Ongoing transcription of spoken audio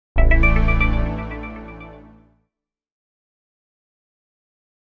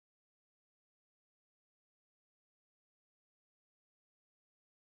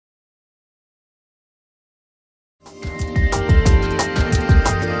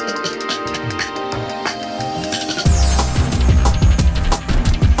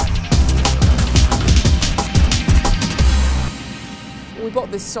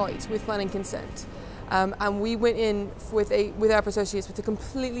got this site with planning consent. And we went in with Arup Associates with a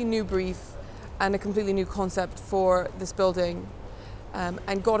completely new brief and a completely new concept for this building,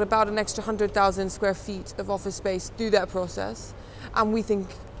 and got about an extra 100,000 square feet of office space through that process. And we think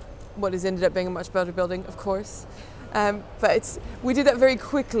what has ended up being a much better building, of course. But we did that very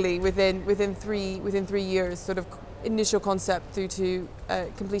quickly within 3 years, sort of initial concept through to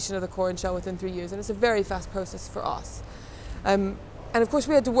completion of the core and shell within 3 years, and it's a very fast process for us. And of course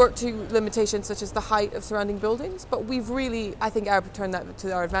we had to work to limitations such as the height of surrounding buildings, but we've really, I think, turned that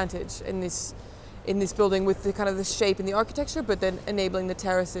to our advantage in this building with the kind of the shape and the architecture, but then enabling the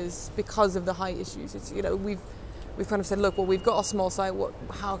terraces because of the height issues. It's, you know, we've kind of said, look, well, we've got a small site,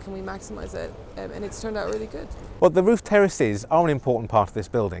 how can we maximise it? And it's turned out really good. Well, the roof terraces are an important part of this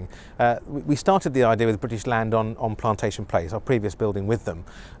building. We started the idea with British Land on Plantation Place, our previous building, with them,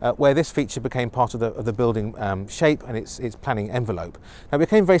 where this feature became part of the building shape and its planning envelope. Now, it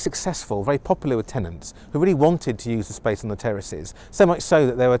became very successful, very popular with tenants who really wanted to use the space on the terraces, so much so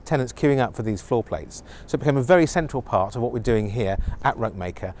that there were tenants queuing up for these floor plates. So it became a very central part of what we're doing here at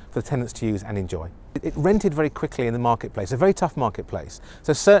Ropemaker for the tenants to use and enjoy. It rented very quickly in the marketplace, a very tough marketplace.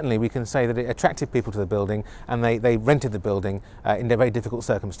 So certainly we can say that it attracted people to the building, and they rented the building in very difficult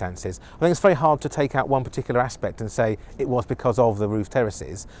circumstances. I think it's very hard to take out one particular aspect and say it was because of the roof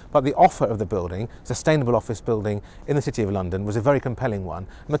terraces, but the offer of the building, sustainable office building in the City of London, was a very compelling one.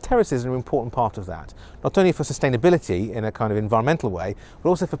 And the terraces are an important part of that, not only for sustainability in a kind of environmental way, but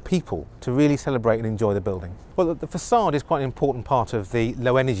also for people to really celebrate and enjoy the building. Well, the facade is quite an important part of the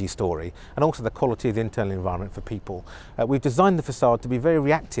low energy story, and also the quality of the internal environment for people. We've designed the facade to be very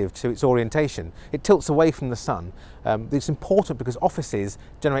reactive to its orientation. It tilts away from the sun. It's important because offices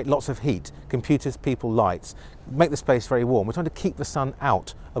generate lots of heat. Computers, people, lights make the space very warm. We're trying to keep the sun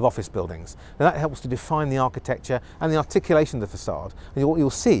out of office buildings. And that helps to define the architecture and the articulation of the facade. And what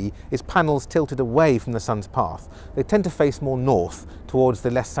you'll see is panels tilted away from the sun's path. They tend to face more north towards the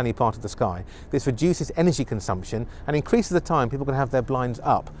less sunny part of the sky. This reduces energy consumption and increases the time people can have their blinds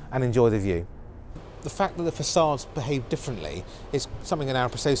up and enjoy the view. The fact that the facades behave differently is something an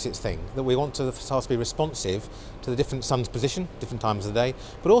Arup Associates thing, that we want the facades to be responsive to the different sun's position, different times of the day,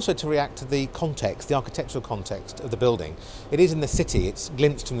 but also to react to the context, the architectural context of the building. It is in the city, it's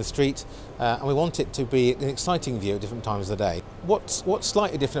glimpsed from the street, and we want it to be an exciting view at different times of the day. What's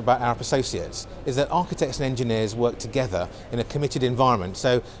slightly different about Arup Associates is that architects and engineers work together in a committed environment.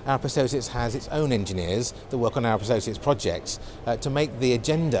 So Arup Associates has its own engineers that work on Arup Associates projects to make the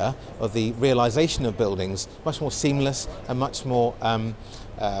agenda of the realisation of buildings much more seamless and much more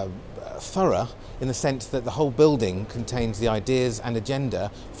thorough, in the sense that the whole building contains the ideas and agenda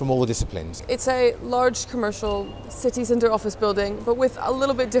from all the disciplines. It's a large commercial city centre office building, but with a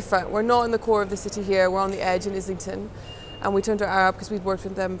little bit different. We're not in the core of the city here, we're on the edge in Islington, and we turned to Arup because we'd worked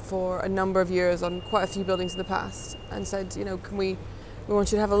with them for a number of years on quite a few buildings in the past, and said, you know, we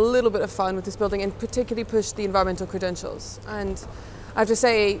want you to have a little bit of fun with this building and particularly push the environmental credentials. And I have to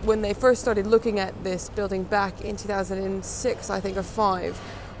say, when they first started looking at this building back in 2006, I think, or 5,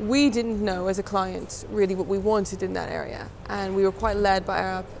 we didn't know as a client really what we wanted in that area. And we were quite led by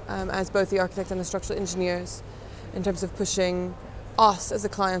Arup as both the architect and the structural engineers in terms of pushing us as a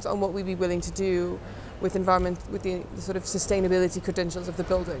client on what we'd be willing to do with environment, with the sort of sustainability credentials of the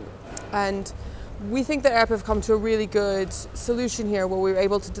building. And we think that Arup have come to a really good solution here, where we were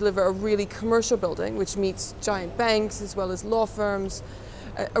able to deliver a really commercial building which meets giant banks as well as law firms,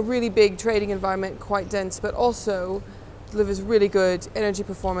 a really big trading environment, quite dense, but also delivers really good energy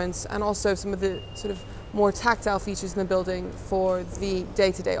performance and also some of the sort of more tactile features in the building for the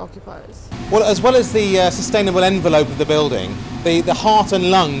day-to-day occupiers. Well, as well as the sustainable envelope of the building, the heart and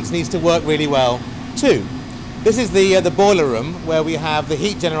lungs needs to work really well too. This is the boiler room where we have the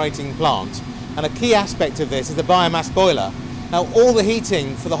heat generating plant. And a key aspect of this is the biomass boiler. Now, all the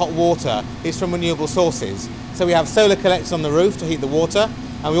heating for the hot water is from renewable sources. So we have solar collectors on the roof to heat the water,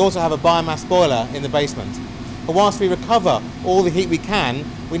 and we also have a biomass boiler in the basement. But whilst we recover all the heat we can,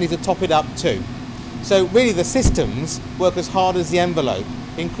 we need to top it up too. So really the systems work as hard as the envelope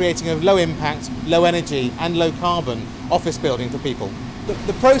in creating a low impact, low energy and low carbon office building for people.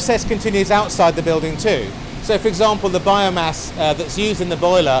 The process continues outside the building too. So for example, the biomass that's used in the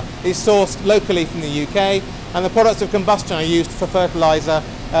boiler is sourced locally from the UK, and the products of combustion are used for fertiliser,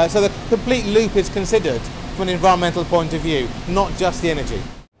 so the complete loop is considered from an environmental point of view, not just the energy.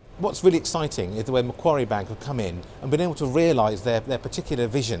 What's really exciting is the way Macquarie Bank have come in and been able to realise their particular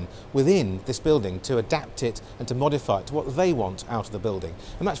vision within this building to adapt it and to modify it to what they want out of the building.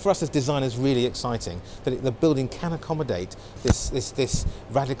 And that's, for us as designers, really exciting, that the building can accommodate this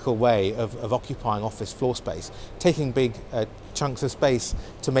radical way of occupying office floor space, taking big chunks of space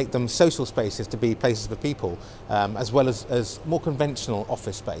to make them social spaces, to be places for people, as well as more conventional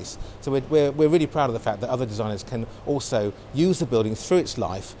office space. So we're really proud of the fact that other designers can also use the building through its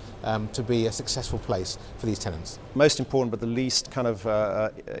life to be a successful place for these tenants. Most important, but the least kind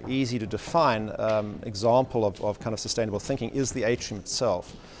of easy to define example of kind of sustainable thinking is the atrium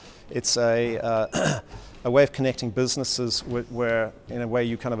itself. It's a way of connecting businesses where, in a way,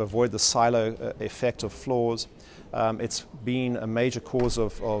 you kind of avoid the silo effect of floors. It's been a major cause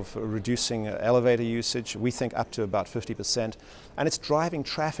of reducing elevator usage, we think up to about 50%, and it's driving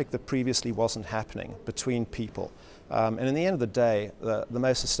traffic that previously wasn't happening between people. And in the end of the day, the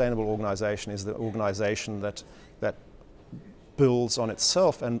most sustainable organisation is the organisation that builds on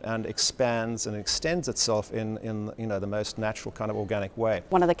itself and expands and extends itself in the most natural kind of organic way.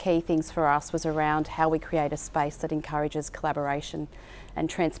 One of the key things for us was around how we create a space that encourages collaboration and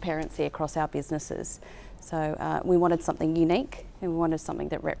transparency across our businesses. So we wanted something unique and we wanted something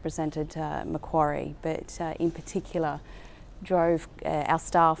that represented Macquarie, but in particular drove our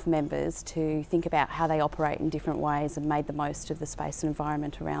staff members to think about how they operate in different ways and made the most of the space and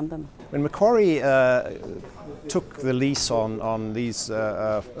environment around them. When Macquarie took the lease on these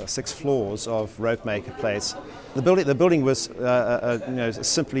 6 floors of Ropemaker Place, the building was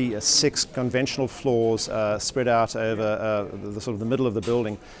simply 6 conventional floors spread out over the middle of the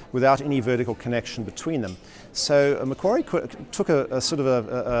building without any vertical connection between them. So Macquarie took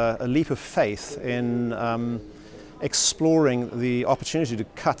a leap of faith in exploring the opportunity to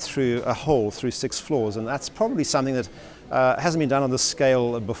cut through a hole through 6 floors, and that's probably something that hasn't been done on this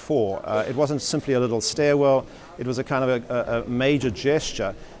scale before. It wasn't simply a little stairwell, it was a kind of a major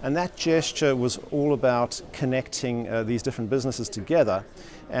gesture, and that gesture was all about connecting these different businesses together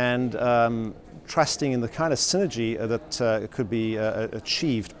and trusting in the kind of synergy that could be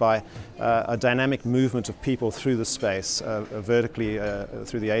achieved by a dynamic movement of people through the space, vertically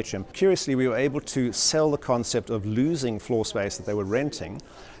through the atrium. Curiously, we were able to sell the concept of losing floor space that they were renting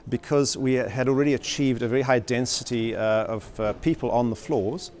because we had already achieved a very high density of people on the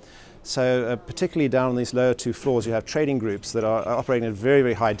floors. So particularly down on these lower 2 floors, you have trading groups that are operating at very,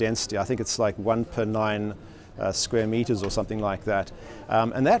 very high density. I think it's like 1 per 9 square meters or something like that.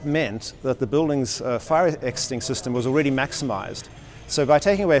 And that meant that the building's fire exiting system was already maximized. So by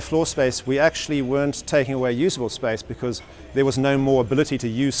taking away floor space, we actually weren't taking away usable space because there was no more ability to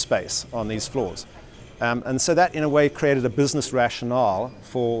use space on these floors. And so that in a way created a business rationale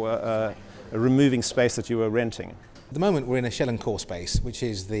for removing space that you were renting. At the moment we're in a shell and core space, which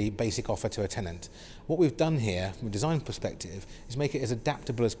is the basic offer to a tenant. What we've done here from a design perspective is make it as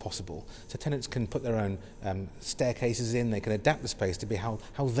adaptable as possible, so tenants can put their own staircases in, they can adapt the space to be how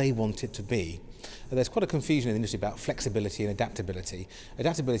they want it to be. There's quite a confusion in the industry about flexibility and adaptability.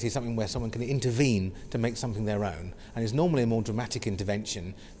 Adaptability is something where someone can intervene to make something their own, and is normally a more dramatic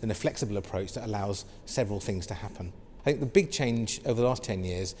intervention than a flexible approach that allows several things to happen. I think the big change over the last 10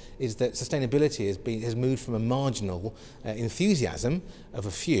 years is that sustainability has moved from a marginal enthusiasm of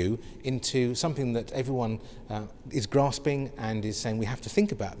a few into something that everyone is grasping and is saying we have to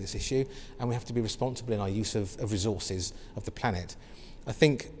think about this issue and we have to be responsible in our use of resources of the planet. I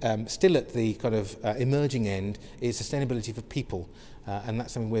think still at the kind of emerging end is sustainability for people, and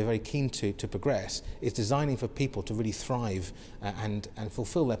that's something we're very keen to progress, is designing for people to really thrive and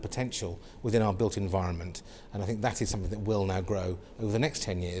fulfill their potential within our built environment. And I think that is something that will now grow over the next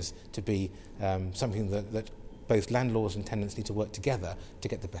 10 years to be something that both landlords and tenants need to work together to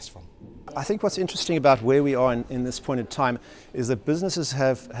get the best from. I think what's interesting about where we are in this point in time is that businesses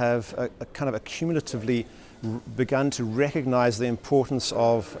have a kind of accumulatively begun to recognize the importance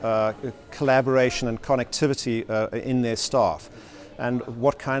of collaboration and connectivity in their staff, and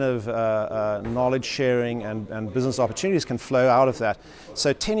what kind of knowledge sharing and business opportunities can flow out of that.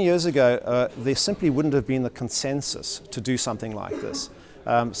 So 10 years ago, there simply wouldn't have been the consensus to do something like this.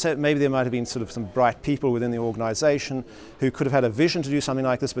 So maybe there might have been sort of some bright people within the organisation who could have had a vision to do something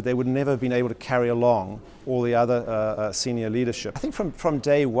like this, but they would never have been able to carry along all the other senior leadership. I think from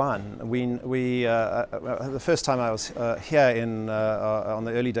day one, the first time I was here on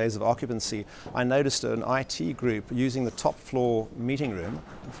the early days of occupancy, I noticed an IT group using the top floor meeting room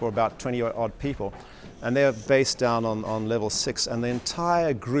for about 20 odd people. And they're based down on level 6, and the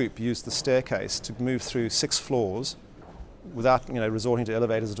entire group used the staircase to move through 6 floors without resorting to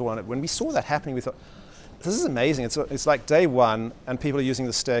elevators at all. And when we saw that happening, we thought, this is amazing. It's like day one, and people are using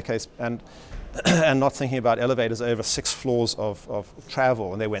the staircase and not thinking about elevators over 6 floors of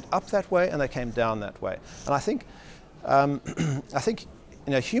travel. And they went up that way and they came down that way. And I think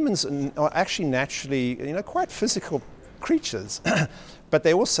humans are actually naturally quite physical creatures, but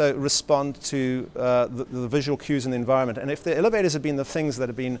they also respond to the visual cues in the environment. And if the elevators had been the things that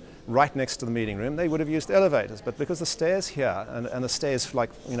had been right next to the meeting room, they would have used elevators. But because the stairs here and the stairs, like,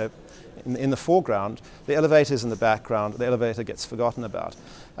 you know, in the foreground, the elevator's in the background, the elevator gets forgotten about.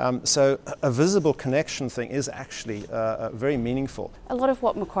 So a visible connection thing is actually very meaningful. A lot of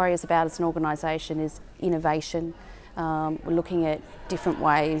what Macquarie is about as an organisation is innovation. We're looking at different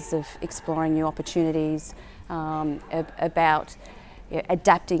ways of exploring new opportunities, about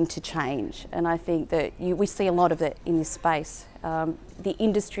adapting to change, and I think that we see a lot of it in this space. The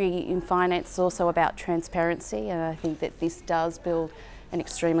industry in finance is also about transparency, and I think that this does build an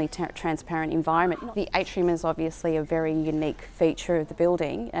extremely transparent environment. The atrium is obviously a very unique feature of the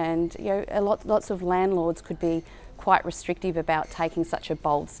building, and you know, lots of landlords could be quite restrictive about taking such a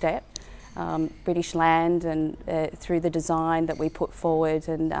bold step. British Land, and through the design that we put forward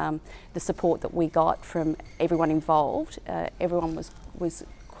and the support that we got from everyone involved, everyone was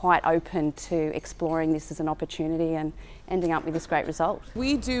quite open to exploring this as an opportunity and ending up with this great result.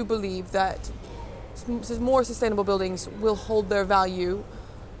 We do believe that more sustainable buildings will hold their value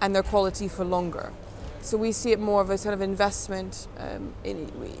and their quality for longer. So we see it more of a sort of investment.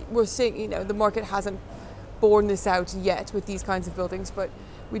 We're seeing, you know, the market hasn't borne this out yet with these kinds of buildings, but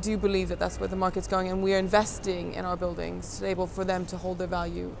we do believe that that's where the market's going, and we are investing in our buildings to be able for them to hold their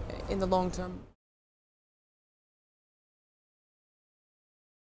value in the long term.